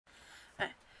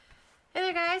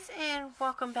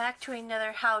welcome back to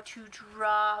another how to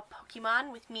draw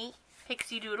Pokemon with me,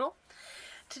 Pixie Doodle.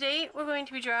 Today we're going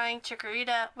to be drawing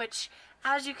Chikorita, which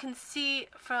as you can see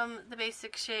from the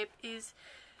basic shape is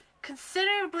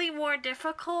considerably more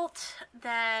difficult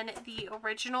than the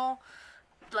original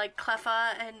like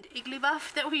Cleffa and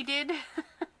Igglybuff that we did.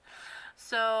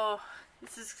 So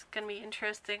this is going to be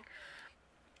interesting.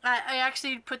 I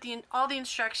actually put all the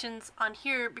instructions on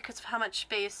here because of how much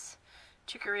space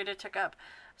Chikorita took up.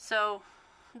 So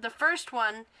the first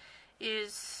one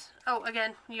is, oh,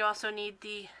 again, you also need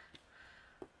the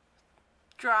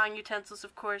drawing utensils,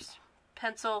 of course.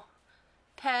 Pencil,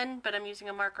 pen, but I'm using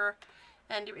a marker,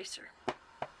 and eraser.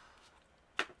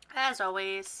 As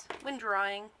always, when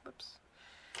drawing, whoops,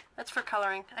 that's for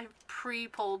coloring. I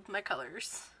pre-pulled my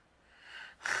colors.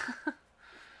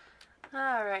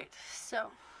 Alright, so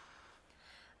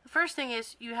the first thing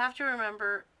is you have to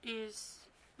remember is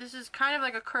this is kind of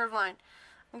like a curved line.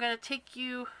 I'm going to take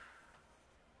you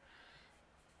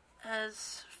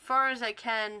as far as I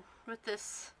can with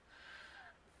this.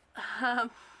 So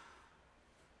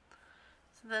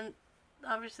then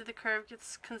obviously the curve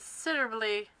gets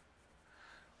considerably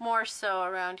more so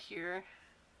around here.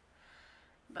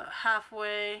 About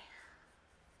halfway.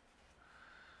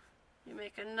 You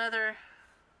make another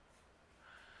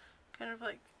kind of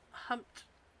like humped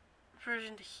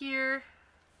version to here.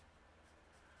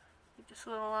 Make this a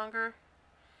little longer.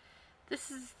 This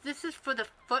is for the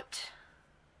foot,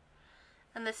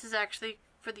 and this is actually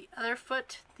for the other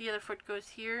foot. The other foot goes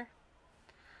here,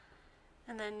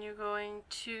 and then you're going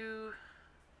to,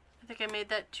 I think I made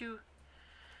that too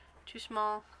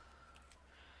small.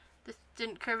 This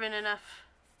didn't curve in enough.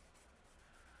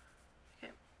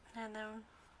 Okay, and then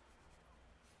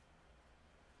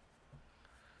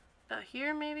about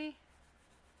here maybe.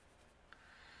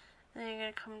 Then you're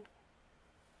going to come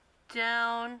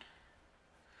down,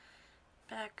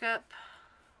 back up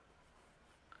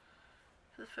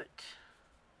for the foot.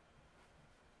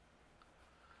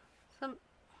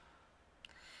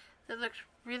 That looks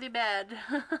really bad.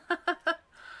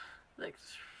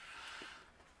 Let's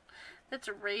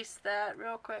erase that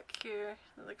real quick here.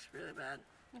 That looks really bad.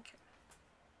 Okay.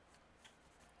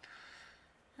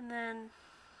 And then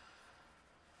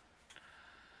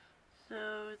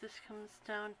so this comes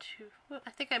down to, well, I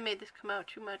think I made this come out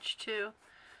too much too.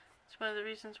 It's one of the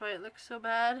reasons why it looks so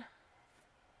bad.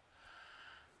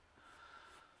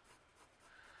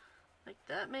 Like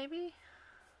that maybe?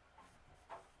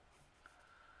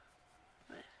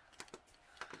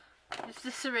 Use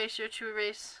this eraser to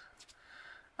erase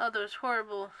all those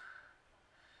horrible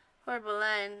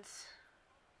lines.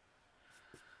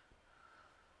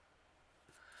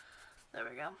 There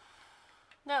we go.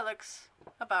 That looks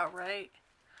about right.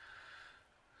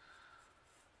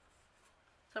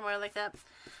 Somewhere like that.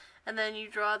 And then you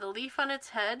draw the leaf on its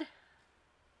head.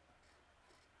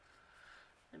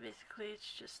 And basically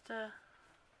it's just a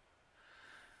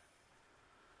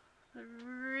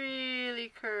really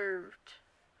curved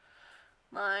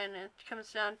line. It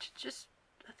comes down to just,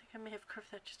 I think I may have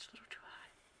curved that just a little too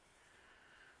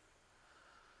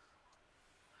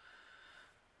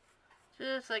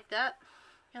high. Just like that.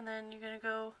 And then you're going to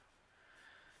go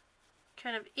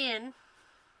kind of in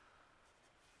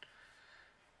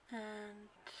and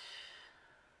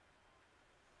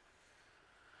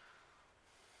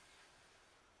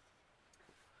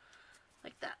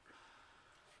like that.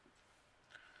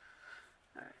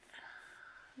 Alright.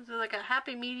 This is like a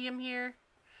happy medium here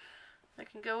I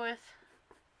can go with.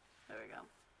 There we go.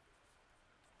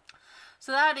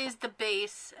 So that is the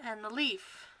base and the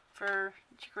leaf for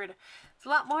Chikorita. It's a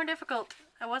lot more difficult.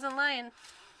 I wasn't lying.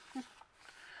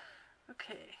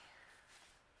 Okay.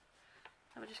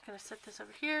 I'm just going to set this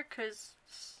over here because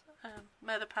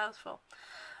my other pile's full.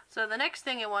 So the next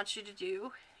thing I want you to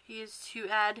do is to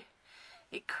add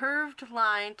a curved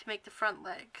line to make the front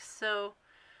leg. So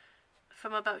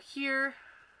from about here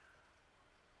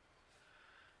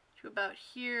to about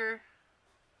here-ish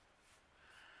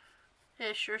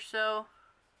or so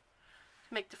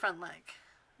to make the front leg.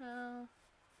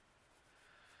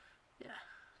 Yeah,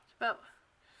 it's about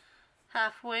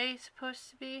halfway supposed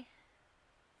to be.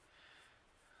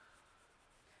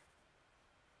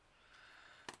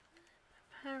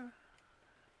 There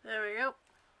we go.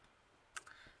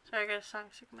 Sorry, I got a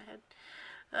song stuck in my head.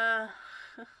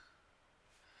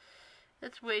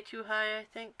 That's way too high, I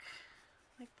think.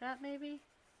 Like that, maybe?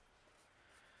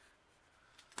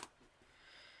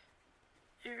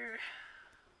 There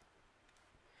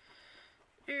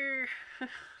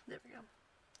we go.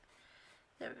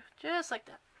 There we go. Just like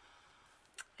that.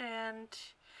 And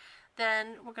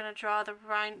then we're going to draw the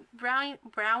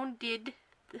rounded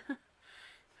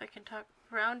if I can talk,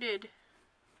 rounded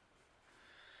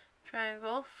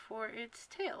triangle for its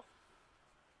tail.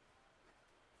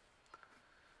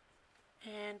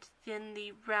 And then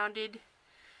the rounded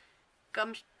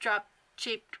gumdrop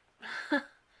shaped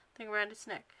thing around its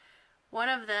neck. One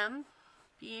of them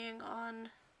being on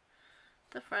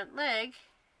the front leg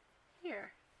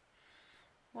here.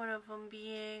 One of them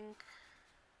being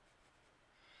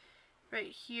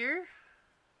right here.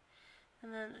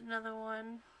 And then another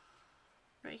one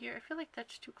right here. I feel like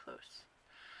that's too close.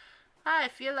 I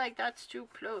feel like that's too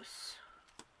close.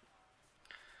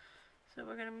 So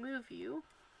we're going to move you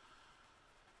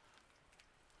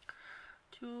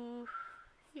to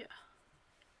here.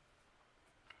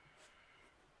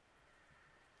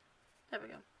 There we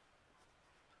go.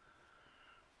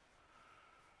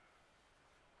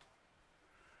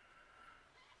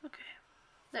 Okay,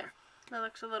 there. That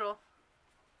looks a little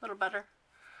better.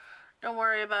 Don't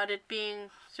worry about it being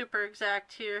super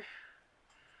exact here.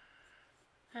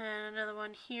 And another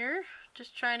one here.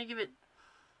 Just trying to give it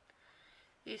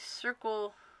a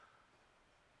circle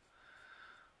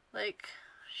like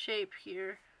shape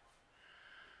here.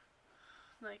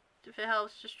 Like, if it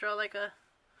helps, just draw like a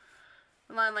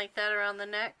line like that around the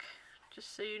neck,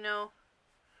 just so you know.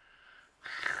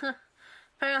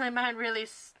 Apparently mine really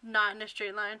is not in a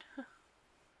straight line.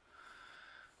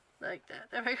 Like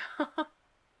that. There we go.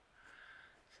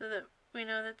 So that we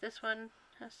know that this one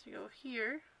has to go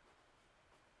here.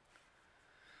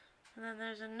 And then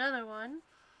there's another one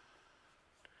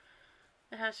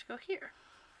that has to go here.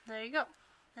 There you go.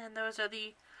 And those are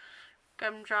the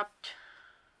gumdropped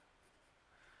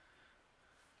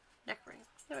neck rings.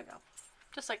 There we go.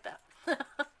 Just like that.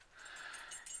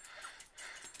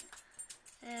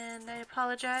 And I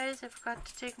apologize, I forgot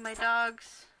to take my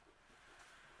dog's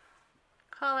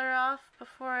collar off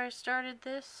before I started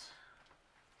this.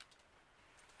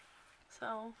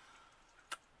 So,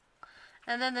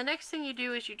 and then the next thing you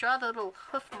do is you draw the little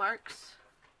hoof marks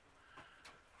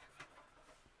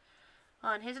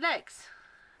on his legs,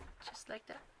 just like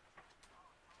that.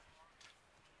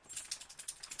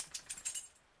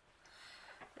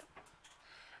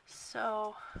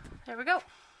 So, there we go.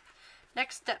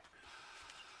 Next step.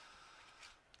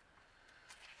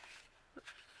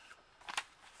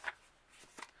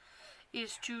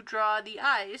 Is to draw the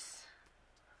eyes.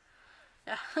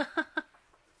 Yeah.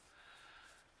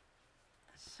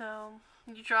 So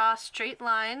you draw straight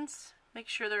lines. Make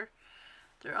sure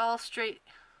they're all straight.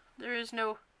 There is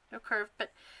no curve,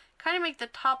 but kind of make the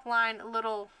top line a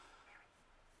little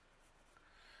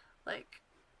like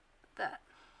that,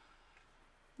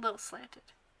 a little slanted.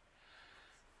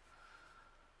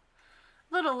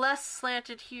 A little less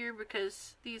slanted here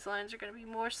because these lines are going to be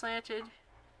more slanted.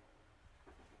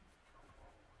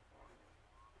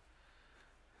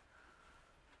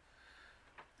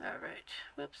 Alright,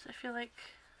 whoops, I feel like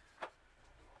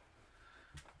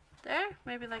there,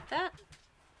 maybe like that.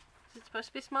 Is it supposed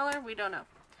to be smaller? We don't know.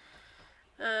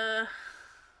 A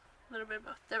little bit of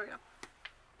both. There we go.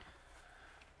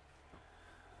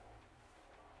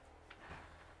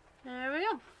 There we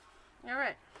go.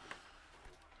 Alright.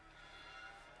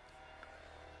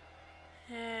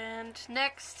 And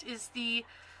next is the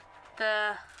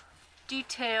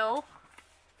detail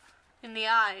in the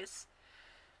eyes,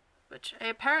 which I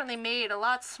apparently made a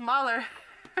lot smaller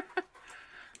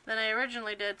than I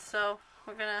originally did, so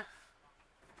we're gonna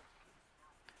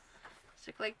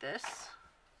stick like this.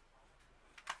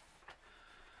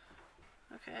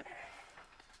 Okay.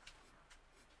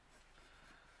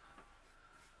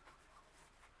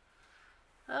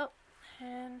 Oh,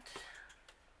 and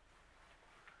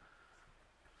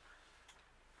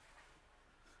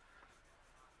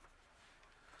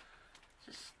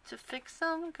just to fix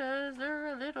them because they're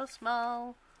a little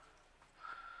small.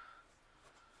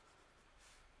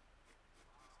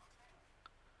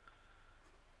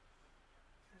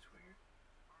 That's weird.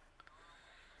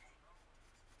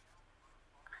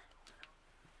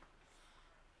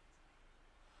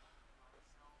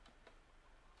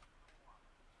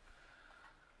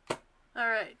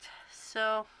 Alright,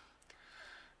 so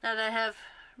now that I have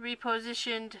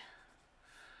repositioned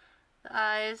the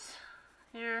eyes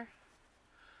here,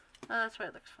 oh, that's why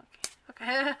it looks funky.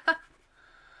 Okay.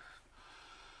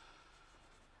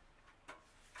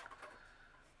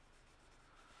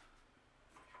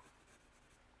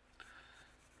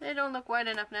 They don't look wide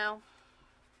enough now.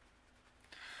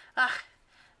 Ah,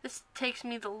 this takes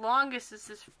me the longest, is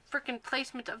this frickin'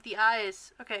 placement of the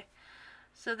eyes. Okay,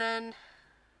 so then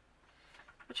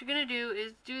what you're gonna do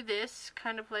is do this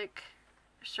kind of like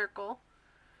a circle,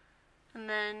 and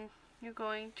then you're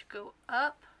going to go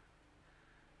up,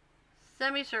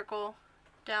 semicircle,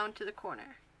 down to the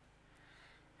corner.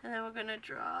 And then we're going to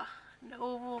draw an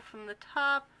oval from the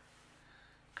top,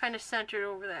 kind of centered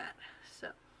over that.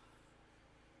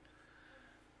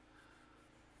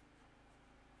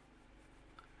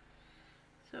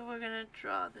 So we're going to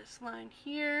draw this line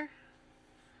here,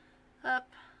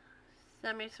 up,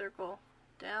 semicircle,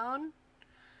 down,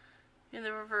 in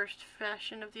the reversed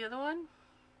fashion of the other one,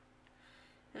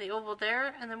 and the oval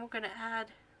there, and then we're going to add,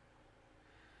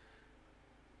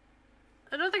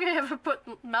 I don't think I ever put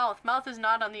mouth. Mouth is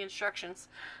not on the instructions.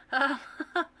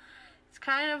 It's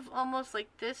kind of almost like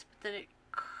this, but then it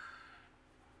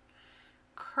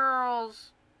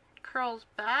curls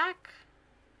back.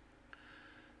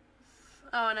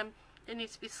 Oh, and it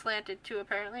needs to be slanted too,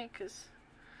 apparently, because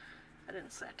I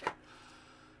didn't slant it.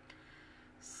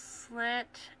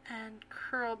 Slant and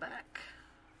curl back.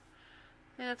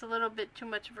 I think that's a little bit too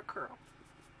much of a curl.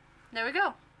 There we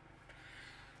go.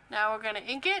 Now we're going to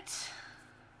ink it.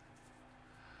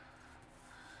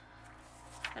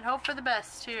 And hope for the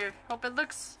best here. Hope it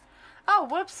looks... Oh,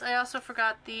 whoops, I also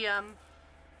forgot the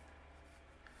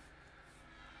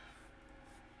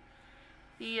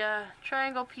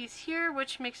triangle piece here,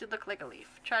 which makes it look like a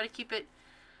leaf. Try to keep it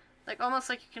like almost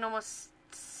like you can almost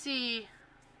see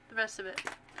the rest of it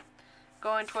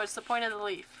going towards the point of the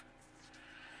leaf.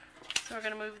 So we're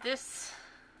going to move this,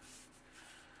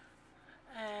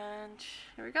 and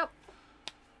here we go. Wow,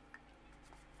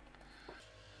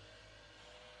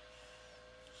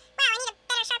 I need a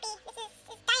better Sharpie. This is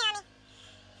dying on me.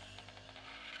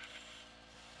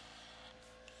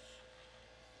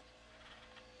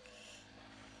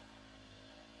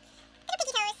 Little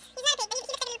piggy toes. He's not a pig, but he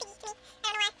looks like a little piggy to me. I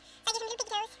don't know why. So I give him little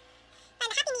piggy toes. And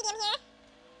the happy medium here.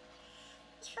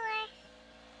 Before...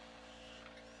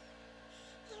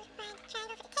 Here's my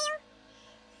triangle for the tail.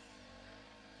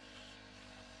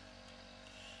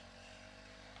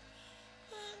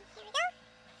 And here we go.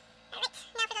 Alright,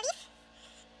 now for the leaf.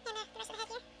 And the rest of the head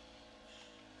here.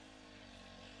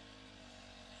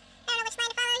 I don't know which line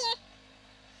to follow here.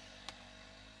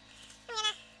 I'm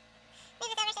gonna move this over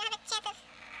so I have a chance of...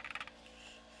 Right,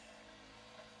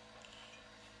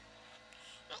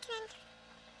 and then...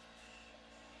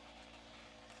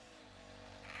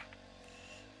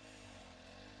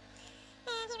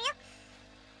 And here we go. There.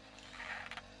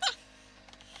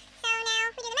 So now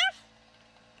we do the mouth.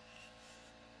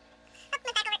 Oh,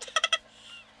 went back over it.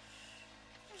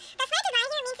 The slanted line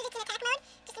here means that it's in attack mode,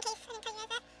 just in case I didn't tell you guys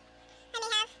that. I may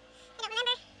have. I don't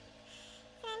remember.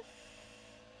 So then,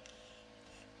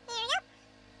 there we go.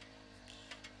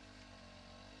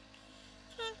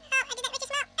 And, oh, I did that way too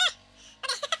small. Ah!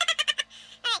 Okay.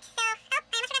 Alright, so, oh,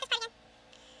 I almost forgot this part again.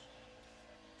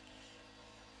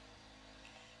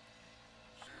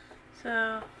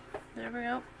 So there we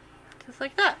go, just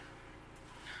like that.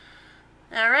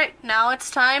 Alright, now it's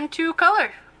time to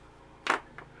color.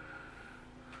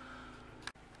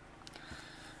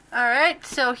 Alright,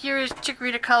 so here is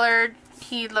Chikorita colored.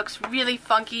 He looks really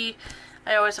funky.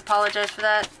 I always apologize for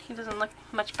that. He doesn't look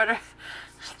much better.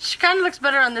 She kind of looks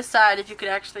better on this side if you could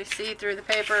actually see through the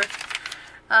paper.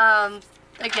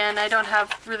 Again, I don't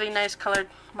have really nice colored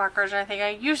markers or anything.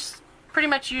 I pretty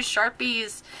much use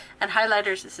Sharpies and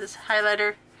highlighters. This is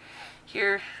highlighter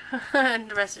here and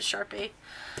the rest is Sharpie.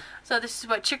 So this is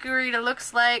what Chikorita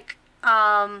looks like.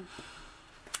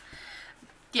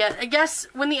 Yeah, I guess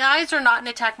when the eyes are not in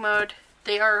attack mode,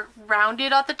 they are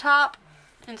rounded at the top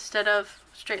instead of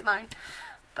straight line.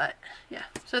 But yeah,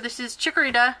 so this is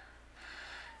Chikorita,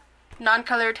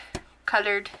 non-colored,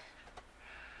 colored.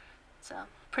 So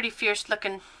pretty fierce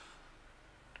looking.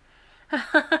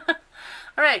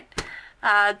 Alright,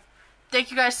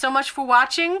 thank you guys so much for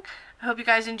watching. I hope you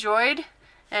guys enjoyed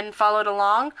and followed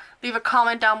along. Leave a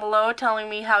comment down below telling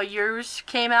me how yours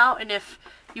came out and if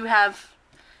you have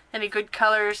any good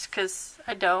colors, because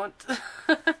I don't.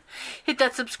 Hit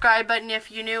that subscribe button if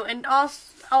you're new, and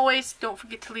also, always don't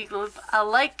forget to leave a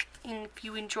like if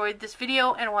you enjoyed this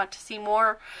video and want to see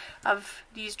more of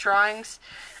these drawings.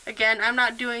 Again, I'm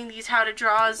not doing these how to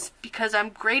draws because I'm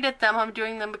great at them. I'm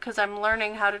doing them because I'm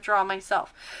learning how to draw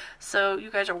myself. So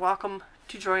you guys are welcome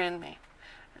to join me.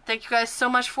 Thank you guys so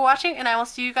much for watching, and I will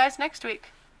see you guys next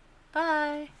week.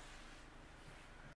 Bye.